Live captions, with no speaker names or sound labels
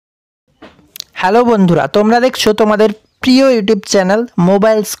Hello বন্ধুরা, তোমরা দেখছো তোমাদের প্রিয় ইউটিউব চ্যানেল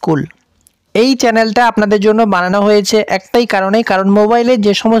মোবাইল স্কুল। এই চ্যানেলটা আপনাদের জন্য বানানো হয়েছে একটাই কারণে, কারণ মোবাইলে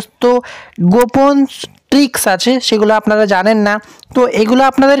যে সমস্ত গোপন ট্রিক্স আছে সেগুলো আপনারা জানেন না। তো এগুলো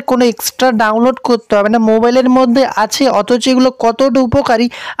আপনাদের কোনো এক্সট্রা ডাউনলোড করতে হবে না, মোবাইলের মধ্যে আছে, অথচ এগুলো কতটা উপকারী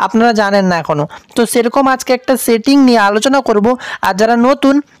আপনারা জানেন না এখনও। তো সেরকম আজকে একটা সেটিং নিয়ে আলোচনা করব। আর যারা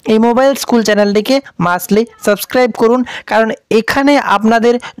নতুন এই মোবাইল স্কুল চ্যানেলটিকে মাস্টলি সাবস্ক্রাইব করুন, কারণ এখানে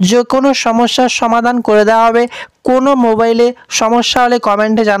আপনাদের যে কোনো সমস্যার সমাধান করে দেওয়া হবে। কোনো মোবাইলে সমস্যা হলে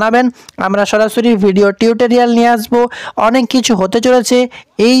কমেন্টে জানাবেন, আমরা সরাসরি ভিডিও টিউটোরিয়াল নিয়ে আসবো। অনেক কিছু হতে চলেছে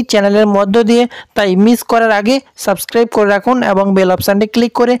এই চ্যানেলের মধ্য দিয়ে, তাই মিস করার আগে সাবস্ক্রাইব করে রাখুন এবং বেল অপশানটি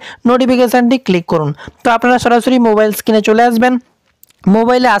ক্লিক করে নোটিফিকেশানটি ক্লিক করুন। তো আপনারা সরাসরি মোবাইল স্ক্রিনে চলে আসবেন।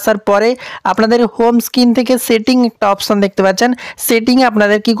 মোবাইলে আসার পরে আপনাদের হোম স্ক্রিন থেকে সেটিং একটা অপশান দেখতে পাচ্ছেন। সেটিংয়ে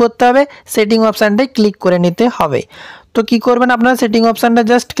আপনাদের কি করতে হবে, সেটিং অপশানটাই ক্লিক করে নিতে হবে। তো কি করবেন, আপনারা সেটিং অপশানটা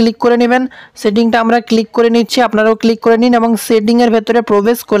জাস্ট ক্লিক করে নেবেন। সেটিংটা আমরা ক্লিক করে নিচ্ছি, আপনারাও ক্লিক করে নিন। এবং সেটিংয়ের ভেতরে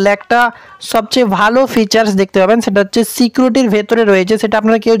প্রবেশ করলে একটা সবচেয়ে ভালো ফিচার্স দেখতে পাবেন, সেটা হচ্ছে সিকিউরিটির ভেতরে রয়েছে, সেটা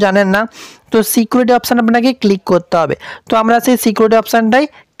আপনারা কেউ জানেন না। তো সিকিউরিটি অপশান আপনাকে ক্লিক করতে হবে। তো আমরা সেই সিকিউরিটি অপশানটাই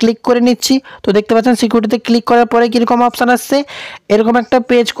ক্লিক করে নিচ্ছি। তো দেখতে পাচ্ছেন সিকিউরিটিতে ক্লিক করার পরে কীরকম অপশান আসছে, এরকম একটা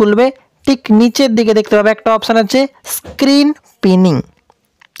পেজ খুলবে। ঠিক নিচের দিকে দেখতে পাবে একটা অপশান আছে স্ক্রিন পিনিং।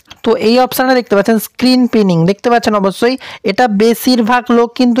 তো এই অপশানটা দেখতে পাচ্ছেন স্ক্রিন পিনিং, দেখতে পাচ্ছেন অবশ্যই। এটা বেশিরভাগ লোক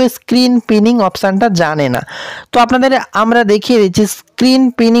কিন্তু স্ক্রিন পিনিং অপশানটা জানে না। তো আপনাদের আমরা দেখিয়ে দিচ্ছি স্ক্রিন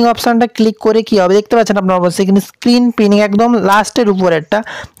পিনিং অপশানটা ক্লিক করে কি হবে, দেখতে পাচ্ছেন আপনারা অবশ্যই কিন্তু স্ক্রিন পিনিং একদম লাস্টের উপরেরটা।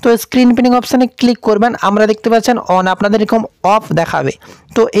 তো স্ক্রিন পিনিং অপশানে ক্লিক করবেন, আমরা দেখতে পাচ্ছেন অন, আপনাদের এরকম অফ দেখাবে।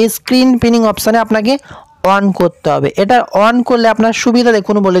 তো এই স্ক্রিন পিনিং অপশানে আপনাকে অন করতে হবে। এটা অন করলে আপনার সুবিধা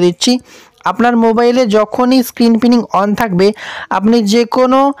দেখুন বলে দিচ্ছি। আপনার মোবাইলে যখনই স্ক্রিন পিনিং অন থাকবে, আপনি যে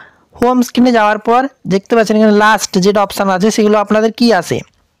কোনো হোম স্ক্রিনে যাওয়ার পর দেখতে পাচ্ছেন এখানে লাস্ট যেটা অপশান আছে সেগুলো আপনাদের কি আসে,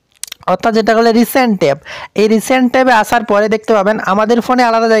 অর্থাৎ যেটা হলো রিসেন্ট ট্যাব। এই রিসেন্ট ট্যাবে আসার পরে দেখতে পাবেন আমাদের ফোনে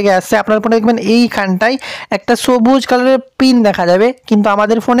আলাদা জায়গায় আসছে, আপনার ফোনে দেখবেন এইখানটায় একটা সবুজ কালারের পিন দেখা যাবে, কিন্তু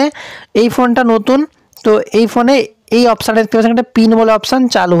আমাদের ফোনে, এই ফোনটা নতুন, তো এই ফোনে এই অপশানটা দেখতে পাচ্ছেন একটা পিন বলে অপশান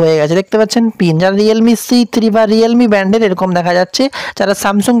চালু হয়ে গেছে, দেখতে পাচ্ছেন পিন। যারা রিয়েলমি C3 বা রিয়েলমি ব্র্যান্ডের এরকম দেখা যাচ্ছে, যারা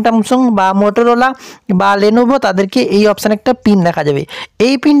স্যামসুং বা মোটোরোলা বা লেনোভো তাদেরকে এই অপশানে একটা পিন দেখা যাবে।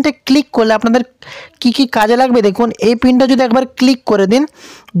 এই পিনটা ক্লিক করলে আপনাদের কি কি কাজে লাগবে দেখুন। এই পিনটা যদি একবার ক্লিক করে দিন,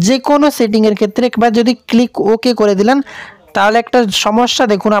 যে কোনো সেটিংয়ের ক্ষেত্রে একবার যদি ক্লিক ওকে করে দিলেন, তাহলে একটা সমস্যা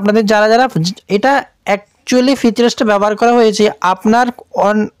দেখুন আপনাদের, যারা এটা অ্যাকচুয়ালি ফিচার্সটা ব্যবহার করা হয়েছে আপনার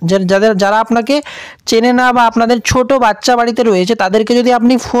যারা আপনাকে চেনে না বা আপনাদের ছোট বাচ্চা বাড়িতে রয়েছে তাদেরকে যদি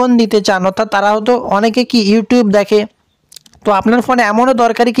আপনি ফোন দিতে চান, অর্থাৎ তারা হয়তো অনেকে কি ইউটিউব দেখে, তো আপনার ফোনে এমনও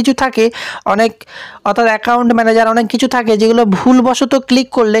দরকারি কিছু থাকে অনেক, অর্থাৎ অ্যাকাউন্ট ম্যানেজার অনেক কিছু থাকে যেগুলো ভুলবশত ক্লিক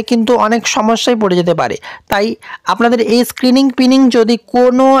করলে কিন্তু অনেক সমস্যায় পড়ে যেতে পারে। তাই আপনাদের এই স্ক্রিনিং পিনিং যদি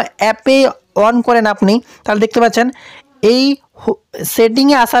কোনো অ্যাপে অন করেন আপনি, তাহলে দেখতে পাচ্ছেন এই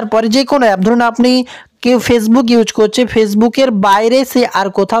সেটিংয়ে আসার পরে যে কোনো অ্যাপ, ধরুন আপনি কেউ ফেসবুক ইউজ করছে, ফেসবুকের বাইরে সে আর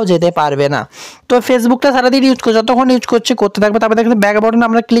কোথাও যেতে পারবে না। তো ফেসবুকটা সারাদিন ইউজ করছে, যতক্ষণ ইউজ করতে থাকবে, তারপরে দেখবেন ব্যাক বাটনে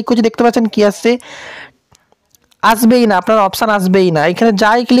আমরা ক্লিক করছি, দেখতে পাচ্ছেন কি আসছে, আসবেই না, আপনার অপশান আসবেই না। এখানে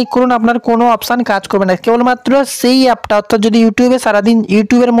যাই ক্লিক করুন আপনার কোনো অপশান কাজ করবে না, কেবলমাত্র সেই অ্যাপটা, অর্থাৎ যদি ইউটিউবে সারাদিন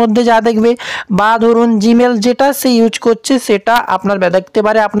ইউটিউবের মধ্যে যা দেখবে, বা ধরুন জিমেল যেটা সে ইউজ করছে সেটা আপনার দেখতে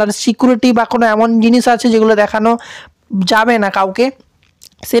পারে। আপনার সিকিউরিটি বা কোনো এমন জিনিস আছে যেগুলো দেখানো যাবে না কাউকে,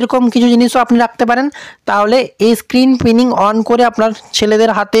 সেরকম কিছু জিনিসও আপনি রাখতে পারেন। তাহলে এই স্ক্রিন পিনিং অন করে আপনার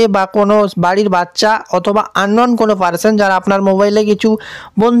ছেলেদের হাতে বা কোনো বাড়ির বাচ্চা অথবা আননোন কোনো পার্সন, যারা আপনার মোবাইলে কিছু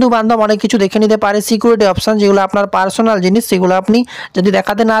বন্ধু বান্ধব অনেক কিছু দেখে নিতে পারে, সিকিউরিটি অপশান যেগুলো আপনার পার্সোনাল জিনিস, সেগুলো আপনি যদি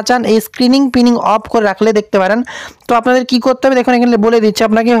দেখাতে না চান এই স্ক্রিনিং পিনিং অফ করে রাখলে দেখতে পারেন। তো আপনাদের কি করতে হবে দেখুন, এখানে বলে দিচ্ছে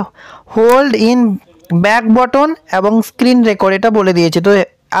আপনাকে হোল্ড ইন ব্যাক বটন এবং স্ক্রিন রেকর্ড, এটা বলে দিয়েছে। তো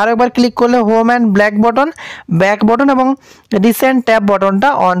আর একবার ক্লিক করলে হোম অ্যান্ড ব্যাক বটন এবং রিসেন্ট ট্যাব বটনটা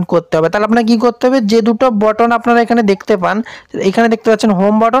অন করতে হবে। তাহলে আপনার কি করতে হবে, যে দুটো বটন আপনারা এখানে দেখতে পান, এখানে দেখতে পাচ্ছেন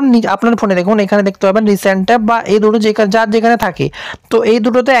হোম বটন, আপনার ফোনে দেখুন এখানে দেখতে পাবেন রিসেন্ট ট্যাব, বা এই দুটো যার যেখানে থাকে, তো এই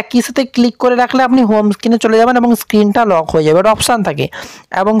দুটোতে একই সাথে ক্লিক করে রাখলে আপনি হোম স্ক্রিনে চলে যাবেন এবং স্ক্রিনটা লক হয়ে যাবে, একটা অপশান থাকে।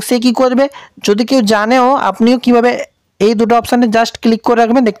 এবং সে কি করবে, যদি কেউ জানেও, আপনিও কিভাবে এই দুটো অপশানে জাস্ট ক্লিক করে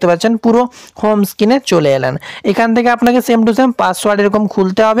রাখবেন, দেখতে পাচ্ছেন পুরো হোম স্ক্রিনে চলে এলেন। এখান থেকে আপনাকে সেম টু সেম পাসওয়ার্ড এরকম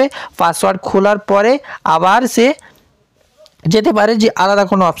খুলতে হবে। পাসওয়ার্ড খোলার পরে আবার সে যেতে পারে যে আলাদা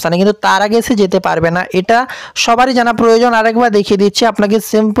কোনো অপশানে, কিন্তু তার আগে সে যেতে পারবে না, এটা সবারই জানা প্রয়োজন। আরেকবার দেখিয়ে দিচ্ছি আপনাকে,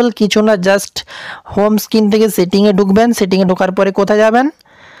 সিম্পল কিছু না, জাস্ট হোম স্ক্রিন থেকে সেটিংয়ে ঢুকবেন। সেটিংয়ে ঢোকার পরে কোথায় যাবেন,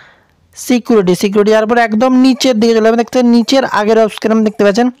 সিকিউরিটি তারপর একদম নিচের দিকে চলে যাবেন, দেখতে নিচের আগের অপশন দেখতে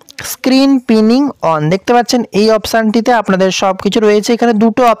পাচ্ছেন স্ক্রিন পিনিং অন, দেখতে পাচ্ছেন এই অপশানটিতে আপনাদের সব কিছু রয়েছে। এখানে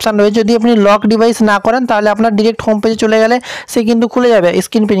দুটো অপশান রয়েছে, যদি আপনি লক ডিভাইস না করেন তাহলে আপনার ডিরেক্ট হোম পেজে চলে গেলে সে কিন্তু খুলে যাবে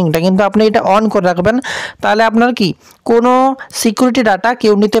স্ক্রিন পিনিংটা, কিন্তু আপনি এটা অন করে রাখবেন, তাহলে আপনার কি কোনো সিকিউরিটি ডাটা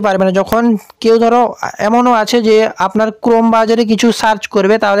কেউ নিতে পারবে না। যখন কেউ ধরো এমনও আছে যে আপনার ক্রোম বাজারে কিছু সার্চ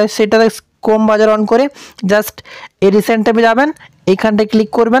করবে, তাহলে সেটা ক্রোম বাজার অন করে জাস্ট এই রিসেন্ট ট্যাবে যাবেন, এইখানটায় ক্লিক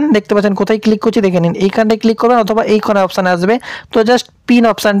করবেন, দেখতে পাচ্ছেন কোথায় ক্লিক করছি দেখে নিন, এইখানটায় ক্লিক করবেন অথবা এইখানে অপশান আসবে, তো জাস্ট পিন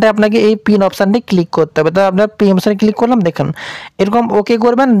অপশানটা আপনাকে এই পিন অপশানটি ক্লিক করতে হবে। তো আপনার পিন অপশানে ক্লিক করলাম, দেখুন এরকম ওকে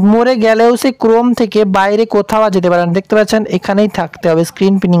করবেন, মরে গেলেও সে ক্রোম থেকে বাইরে কোথাও যেতে পারেন, দেখতে পাচ্ছেন এখানেই থাকতে হবে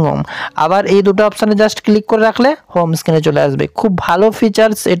স্ক্রিন পিনিং হোম। আবার এই দুটো অপশানে জাস্ট ক্লিক করে রাখলে হোম স্ক্রিনে চলে আসবে। খুব ভালো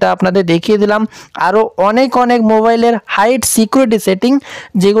ফিচার্স, এটা আপনাদের দেখিয়ে দিলাম। আরও অনেক মোবাইলের হাইট সিকিউরিটি সেটিং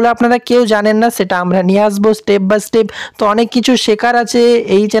যেগুলো আপনারা কেউ জানেন না, সেটা আমরা নিয়ে আসবো স্টেপ বাই স্টেপ। তো অনেক কিছু শেখার আছে,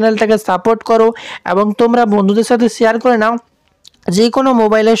 এই চ্যানেলটাকে সাপোর্ট করো এবং তোমরা বন্ধুদের সাথে শেয়ার করে নাও। যে কোনো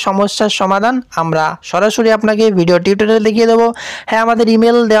মোবাইলের সমস্যার সমাধান আমরা সরাসরি আপনাকে ভিডিও টিউটোরিয়াল দেখিয়ে দেবো। হ্যাঁ, আমাদের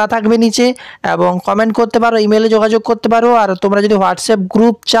ইমেল দেওয়া থাকবে নিচে এবং কমেন্ট করতে পারো, ইমেলে যোগাযোগ করতে পারো। আর তোমরা যদি হোয়াটসঅ্যাপ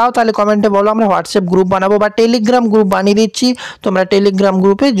গ্রুপ চাও তাহলে কমেন্টে বলো, আমরা হোয়াটসঅ্যাপ গ্রুপ বানাবো বা টেলিগ্রাম গ্রুপ বানিয়ে দিচ্ছি, তোমরা টেলিগ্রাম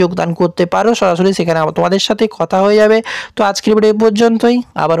গ্রুপে যোগদান করতে পারো সরাসরি, সেখানে তোমাদের সাথে কথা হয়ে যাবে। তো আজকের ভিডিও এই পর্যন্তই,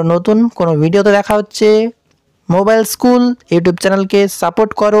 আবারও নতুন কোনো ভিডিওতে দেখা হচ্ছে। মোবাইল স্কুল ইউটিউব চ্যানেলকে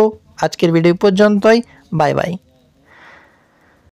সাপোর্ট করো। আজকের ভিডিও পর্যন্তই, বাই বাই।